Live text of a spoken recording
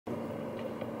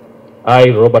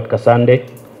I, Robert Kasande.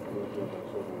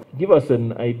 Give us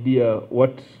an idea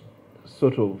what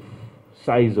sort of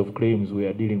size of claims we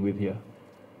are dealing with here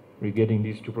regarding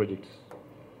these two projects.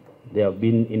 There have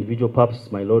been individual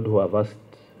pubs, my lord, who have asked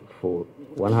for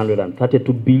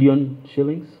 132 billion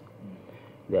shillings.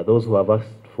 There are those who have asked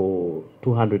for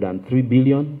 203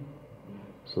 billion.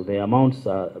 So the amounts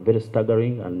are very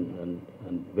staggering and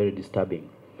very disturbing.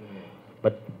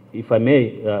 But if I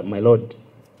may, my lord,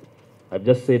 I've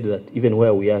just said that even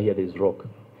where we are here, there is rock.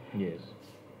 Yes.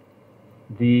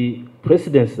 The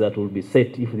precedents that will be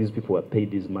set if these people are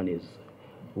paid these monies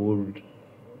would,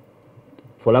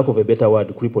 for lack of a better word,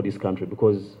 cripple this country,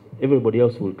 because everybody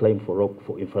else will claim for rock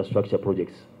for infrastructure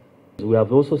projects. We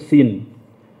have also seen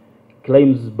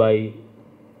claims by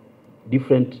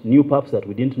different new pubs that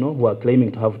we didn't know who are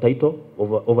claiming to have title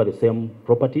over the same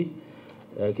property.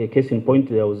 Case in point,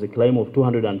 there was a claim of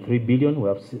 203 billion. We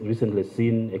have recently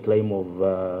seen a claim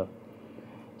of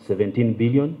 17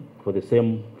 billion for the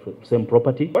same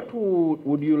property. What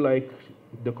would you like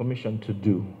the commission to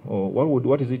do, or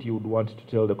what is it you would want to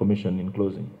tell the commission in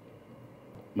closing?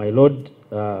 My lord,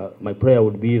 my prayer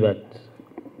would be that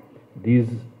these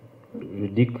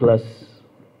ridiculous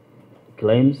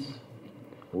claims,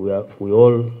 we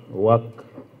all work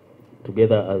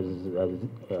together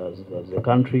as a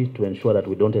country to ensure that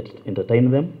we don't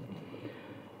entertain them,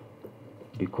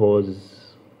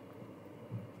 because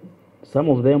some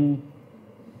of them,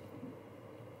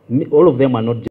 all of them are not